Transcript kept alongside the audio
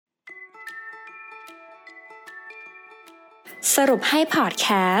สรุปให้พอดแค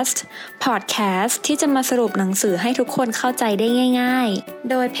สต์ที่จะมาสรุปหนังสือให้ทุกคนเข้าใจได้ง่ายๆ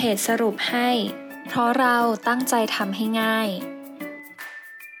โดยเพจสรุปให้เพราะเราตั้งใจทำให้ง่าย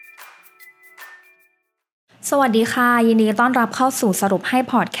สวัสดีค่ะยินดีต้อนรับเข้าสู่สรุปให้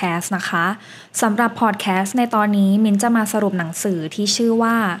พอดแคสต์นะคะสำหรับพอดแคสต์ในตอนนี้มิ้นจะมาสรุปหนังสือที่ชื่อ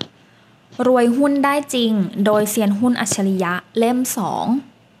ว่ารวยหุ้นได้จริงโดยเซียนหุ้นอัจฉริยะเล่ม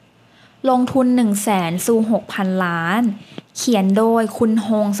2ลงทุน 100,000 สู่ 6,000 ล้านเขียนโดยคุณฮ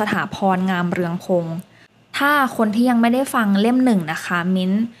งสถาพรงามเรืองพงศ์ถ้าคนที่ยังไม่ได้ฟังเล่ม1นะคะมิ้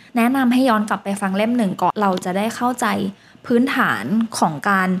นแนะนำให้ย้อนกลับไปฟังเล่ม1ก่อนเราจะได้เข้าใจพื้นฐานของ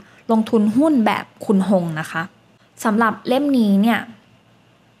การลงทุนหุ้นแบบคุณฮงนะคะสำหรับเล่มนี้เนี่ย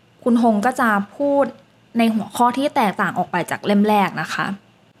คุณฮงก็จะพูดในหัวข้อที่แตกต่างออกไปจากเล่มแรกนะคะ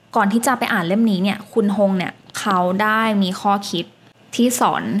ก่อนที่จะไปอ่านเล่มนี้เนี่ยคุณฮงเนี่ยเขาได้มีข้อคิดที่ส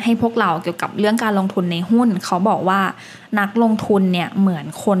อนให้พวกเราเกี่ยวกับเรื่องการลงทุนในหุ้นเขาบอกว่านักลงทุนเนี่ยเหมือน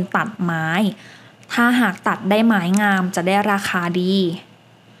คนตัดไม้ถ้าหากตัดได้ไม้งามจะได้ราคาดี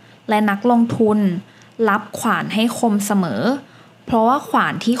และนักลงทุนรับขวานให้คมเสมอเพราะว่าขวา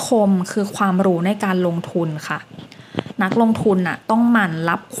นที่คมคือความรู้ในการลงทุนค่ะนักลงทุนน่ะต้องหมั่น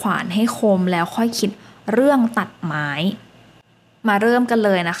รับขวานให้คมแล้วค่อยคิดเรื่องตัดไม้มาเริ่มกันเล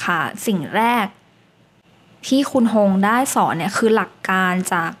ยนะคะสิ่งแรกที่คุณฮงได้สอนเนี่ยคือหลักการ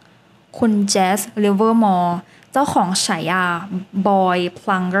จากคุณเจส ลิเวอร์มอร์เจ้าของฉายา Boy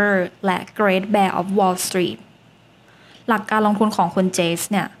Plunger และ Great Bear of Wall Street หลักการลงทุนของคุณเจส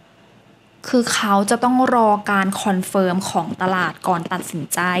เนี่ยคือเขาจะต้องรอการคอนเฟิร์มของตลาดก่อนตัดสิน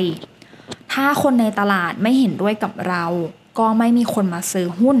ใจถ้าคนในตลาดไม่เห็นด้วยกับเราก็ไม่มีคนมาซื้อ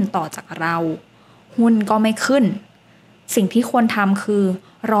หุ้นต่อจากเราหุ้นก็ไม่ขึ้นสิ่งที่ควรทำคือ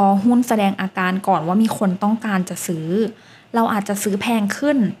รอหุ้นแสดงอาการก่อนว่ามีคนต้องการจะซื้อเราอาจจะซื้อแพง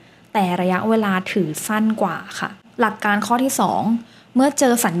ขึ้นแต่ระยะเวลาถือสั้นกว่าค่ะหลักการข้อที่2เมื่อเจ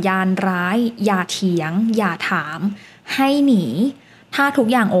อสัญญาณร้ายอย่าเถียงอย่าถามให้หนีถ้าทุก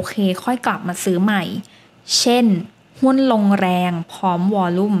อย่างโอเคค่อยกลับมาซื้อใหม่เช่นหุ้นลงแรงพร้อมวอล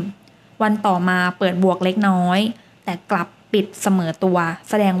ลุ่มวันต่อมาเปิดบวกเล็กน้อยแต่กลับปิดเสมอตัว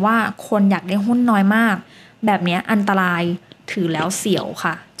แสดงว่าคนอยากได้หุ้นน้อยมากแบบนี้อันตรายถือแล้วเสียว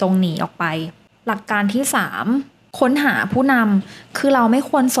ค่ะจงหนีออกไปหลักการที่3ค้นหาผู้นำคือเราไม่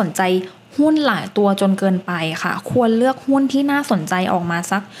ควรสนใจหุ้นหลายตัวจนเกินไปค่ะควรเลือกหุ้นที่น่าสนใจออกมา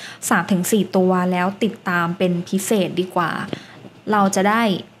สัก 3-4 ตัวแล้วติดตามเป็นพิเศษดีกว่าเราจะได้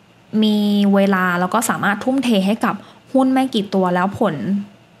มีเวลาแล้วก็สามารถทุ่มเทให้กับหุ้นไม่กี่ตัวแล้วผล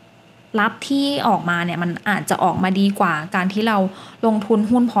ลัพธ์ที่ออกมาเนี่ยมันอาจจะออกมาดีกว่าการที่เราลงทุน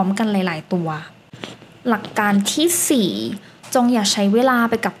หุ้นพร้อมกันหลายๆตัวหลักการที่4จงอย่าใช้เวลา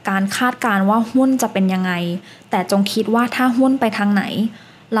ไปกับการคาดการณ์ว่าหุ้นจะเป็นยังไงแต่จงคิดว่าถ้าหุ้นไปทางไหน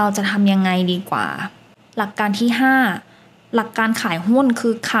เราจะทำยังไงดีกว่าหลักการที่5หลักการขายหุ้นคื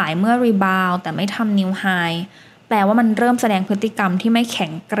อขายเมื่อรีบาวด์แต่ไม่ทำนิวไฮแปลว่ามันเริ่มแสดงพฤติกรรมที่ไม่แข็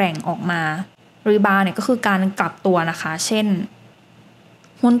งแกร่งออกมารีบาวด์เนี่ยก็คือการกลับตัวนะคะเช่น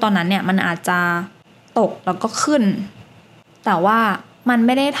หุ้นตอนนั้นเนี่ยมันอาจจะตกแล้วก็ขึ้นแต่ว่ามันไ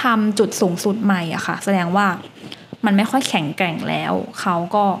ม่ได้ทำจุดสูงสุดใหม่อะค่ะแสดงว่ามันไม่ค่อยแข็งแกร่งแล้วเขา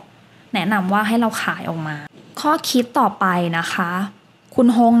ก็แนะนำว่าให้เราขายออกมาข้อคิดต่อไปนะคะคุณ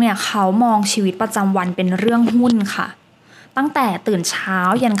ฮงเนี่ยเขามองชีวิตประจำวันเป็นเรื่องหุ้นค่ะตั้งแต่ตื่นเช้า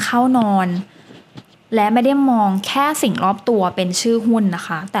ยันเข้านอนและไม่ได้มองแค่สิ่งรอบตัวเป็นชื่อหุ้นนะค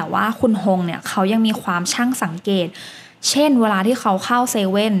ะแต่ว่าคุณฮงเนี่ยเขายังมีความช่างสังเกตเช่นเวลาที่เขาเข้าเซ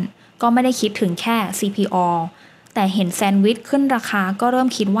เว่นก็ไม่ได้คิดถึงแค่ CPO แต่เห็นแซนด์วิชขึ้นราคาก็เริ่ม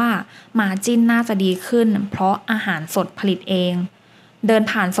คิดว่ามาร์จิ้นน่าจะดีขึ้นเพราะอาหารสดผลิตเองเดิน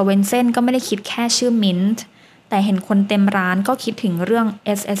ผ่านสเวนเซ่นก็ไม่ได้คิดแค่ชื่อมินท์แต่เห็นคนเต็มร้านก็คิดถึงเรื่อง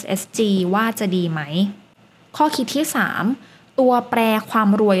SSSG ว่าจะดีไหมข้อคิดที่3ตัวแปรความ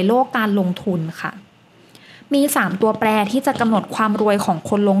รวยโลกการลงทุนค่ะมี3ตัวแปรที่จะกำหนดความรวยของ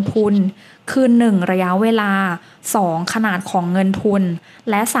คนลงทุนคือ1ระยะเวลา2ขนาดของเงินทุน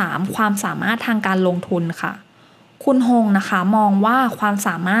และ3ความสามารถทางการลงทุนค่ะคุณฮงนะคะมองว่าความส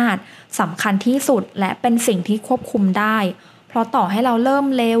ามารถสำคัญที่สุดและเป็นสิ่งที่ควบคุมได้เพราะต่อให้เราเริ่ม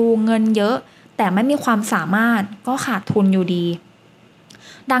เร็วเงินเยอะแต่ไม่มีความสามารถก็ขาดทุนอยู่ดี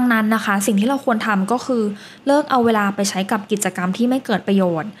ดังนั้นนะคะสิ่งที่เราควรทำก็คือเลิกเอาเวลาไปใช้กับกิจกรรมที่ไม่เกิดประโย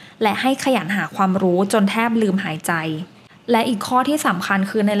ชน์และให้ขยันหาความรู้จนแทบลืมหายใจและอีกข้อที่สำคัญ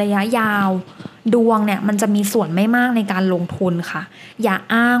คือในระยะยาวดวงเนี่ยมันจะมีส่วนไม่มากในการลงทุนค่ะอย่า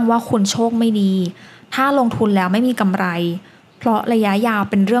อ้างว่าคุณโชคไม่ดีถ้าลงทุนแล้วไม่มีกำไรเพราะระยะยาว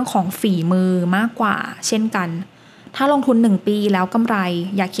เป็นเรื่องของฝีมือมากกว่าเช่นกันถ้าลงทุน1ปีแล้วกำไร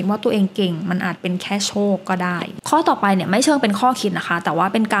อย่าคิดว่าตัวเองเก่งมันอาจเป็นแค่โชคก็ได้ข้อต่อไปเนี่ยไม่เชิงเป็นข้อคิดนะคะแต่ว่า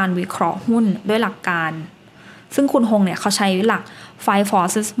เป็นการวิเคราะห์หุ้นด้วยหลักการ ซึ่งคุณฮงเนี่ยเขาใช้หลัก Five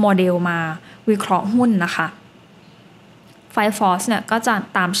Forces Model มาวิเคราะห์หุ้นนะคะ Five Force เนี่ยก็จะ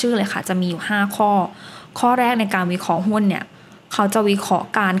ตามชื่อเลยค่ะจะมีอยู่5ข้อแรกในการวิเคราะห์หุ้นเนี่ยเขาจะวิเคราะห์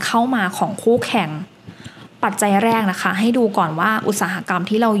การเข้ามาของคู่แข่งปัจจัยแรกนะคะให้ดูก่อนว่าอุตสาหกรรม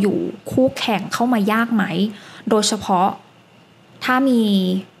ที่เราอยู่คู่แข่งเข้ามายากไหมโดยเฉพาะถ้ามี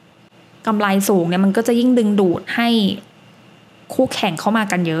กำไรสูงเนี่ยมันก็จะยิ่งดึงดูดให้คู่แข่งเข้ามา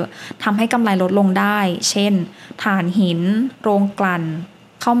กันเยอะทำให้กำไรลดลงได้เช่นถ่านหินโรงกลั่น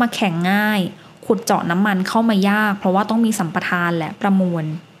เข้ามาแข่งง่ายขุดเจาะน้ำมันเข้ามายากเพราะว่าต้องมีสัมปทานและประมูล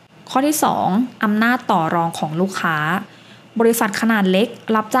ข้อที่2อำนาจต่อรองของลูกค้าบริษัทขนาดเล็ก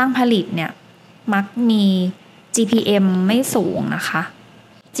รับจ้างผลิตเนี่ยมักมี GPM ไม่สูงนะคะ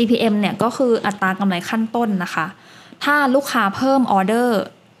GPM เนี่ยก็คืออัตรากำไรขั้นต้นนะคะถ้าลูกค้าเพิ่มออเดอร์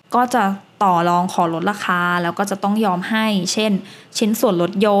ก็จะต่อรองขอลดราคาแล้วก็จะต้องยอมให้เช่นชิ้นส่วนร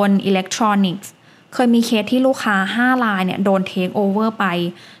ถยนต์อิเล็กทรอนิกส์เคยมีเคสที่ลูกค้า5รายเนี่ยโดนเทคโอเวอร์ไป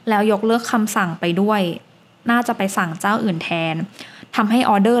แล้วยกเลิกคำสั่งไปด้วยน่าจะไปสั่งเจ้าอื่นแทนทำให้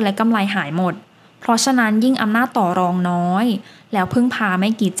ออเดอร์และกำไรหายหมดเพราะฉะนั้นยิ่งอำนาจต่อรองน้อยแล้วพึ่งพาไม่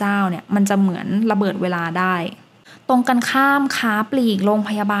กี่เจ้าเนี่ยมันจะเหมือนระเบิดเวลาได้ตรงกันข้ามค้าปลีกโรงพ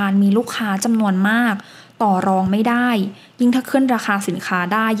ยาบาลมีลูกค้าจำนวนมากต่อรองไม่ได้ยิ่งถ้าขึ้นราคาสินค้า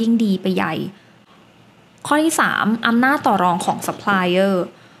ได้ยิ่งดีไปใหญ่ข้อที่3อำนาจต่อรองของซัพพลายเออร์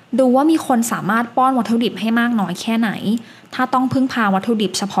ดูว่ามีคนสามารถป้อนวัตถุดิบให้มากน้อยแค่ไหนถ้าต้องพึ่งพาวัตถุดิ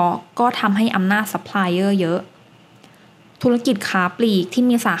บเฉพาะก็ทำให้อำนาจซัพพลายเออร์เยอะธุรกิจค้าปลีกที่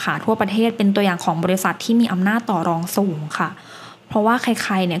มีสาขาทั่วประเทศเป็นตัวอย่างของบริษัทที่มีอำนาจต่อรองสูงค่ะเพราะว่าใค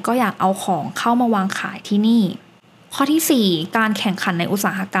รๆเนี่ยก็อยากเอาของเข้ามาวางขายที่นี่ข้อที่4การแข่งขันในอุตส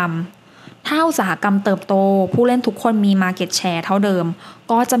าหกรรมถ้าอุตสาหกรรมเติบโตผู้เล่นทุกคนมี market share เท่าเดิม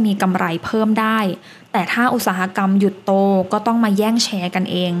ก็จะมีกำไรเพิ่มได้แต่ถ้าอุตสาหกรรมหยุดโตก็ต้องมาแย่งแชร์กัน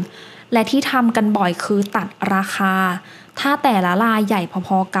เองและที่ทำกันบ่อยคือตัดราคาถ้าแต่ละรายใหญ่พ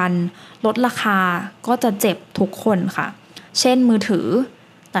อๆกันลดราคาก็จะเจ็บทุกคนค่ะเช่นมือถือ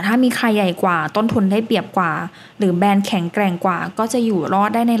แต่ถ้ามีใครใหญ่กว่าต้นทุนได้เปรียบกว่าหรือแบรนด์แข็งแกร่งกว่าก็จะอยู่รอด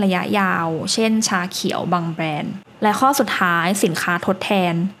ได้ในระยะยาวเช่นชาเขียวบางแบรนด์และข้อสุดท้ายสินค้าทดแท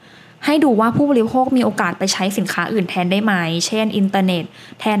นให้ดูว่าผู้บริโภคมีโอกาสไปใช้สินค้าอื่นแทนได้ไหมเช่นอินเทอร์เน็ต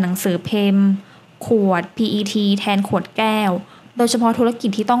แทนหนังสือพิมพ์ขวด PET แทนขวดแก้วโดยเฉพาะธุรกิจ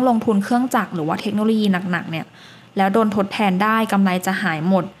ที่ต้องลงทุนเครื่องจักรหรือว่าเทคโนโลยีหนักๆเนี่ยแล้วโดนทดแทนได้กำไรจะหาย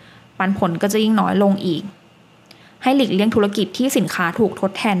หมดปันผลก็จะยิ่งน้อยลงอีกให้หลีกเลี่ยงธุรกิจที่สินค้าถูกท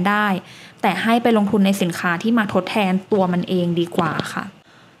ดแทนได้แต่ให้ไปลงทุนในสินค้าที่มาทดแทนตัวมันเองดีกว่าค่ะ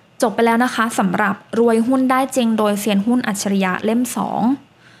จบไปแล้วนะคะสำหรับรวยหุ้นได้จริงโดยเซียนหุ้นอัจฉริยะเล่ม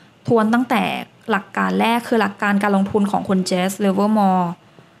2ทวนตั้งแต่หลักการแรกคือหลักการการลงทุนของคุณเจสเลเวอร์มอร์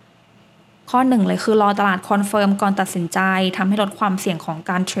ข้อ1เลยคือรอตลาดคอนเฟิร์มก่อนตัดสินใจทำให้ลดความเสี่ยงของ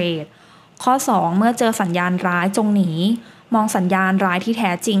การเทรดข้อ2เมื่อเจอสัญญาณร้ายจงหนีมองสัญญาณร้ายที่แ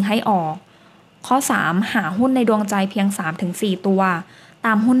ท้จริงให้ออกข้อ3หาหุ้นในดวงใจเพียง 3-4 ตัวต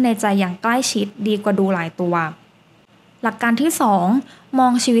ามหุ้นในใจอย่างใกล้ชิดดีกว่าดูหลายตัวหลักการที่2มอ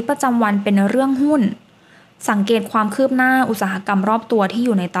งชีวิตประจำวันเป็นเรื่องหุ้นสังเกตความคืบหน้าอุตสาหกรรมรอบตัวที่อ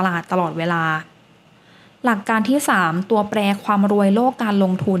ยู่ในตลาดตลอดเวลาหลักการที่3ตัวแปรความรวยโลกการล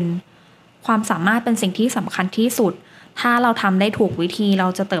งทุนความสามารถเป็นสิ่งที่สำคัญที่สุดถ้าเราทำได้ถูกวิธีเรา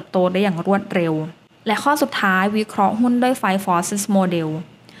จะเติบโตได้อย่างรวดเร็วและข้อสุดท้ายวิเคราะห์หุ้นด้วย Five Forces Model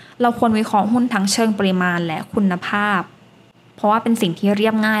เราควรวิเคราะห์หุ้นทั้งเชิงปริมาณและคุณภาพเพราะว่าเป็นสิ่งที่เรี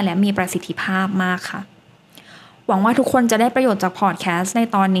ยบง่ายและมีประสิทธิภาพมากค่ะหวังว่าทุกคนจะได้ประโยชน์จากพอดแคสต์ใน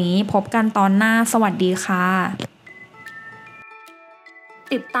ตอนนี้พบกันตอนหน้าสวัสดีค่ะ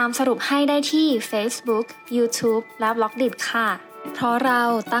ติดตามสรุปให้ได้ที่ Facebook, YouTube และ Blockdit ค่ะเพราะเรา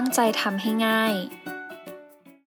ตั้งใจทำให้ง่าย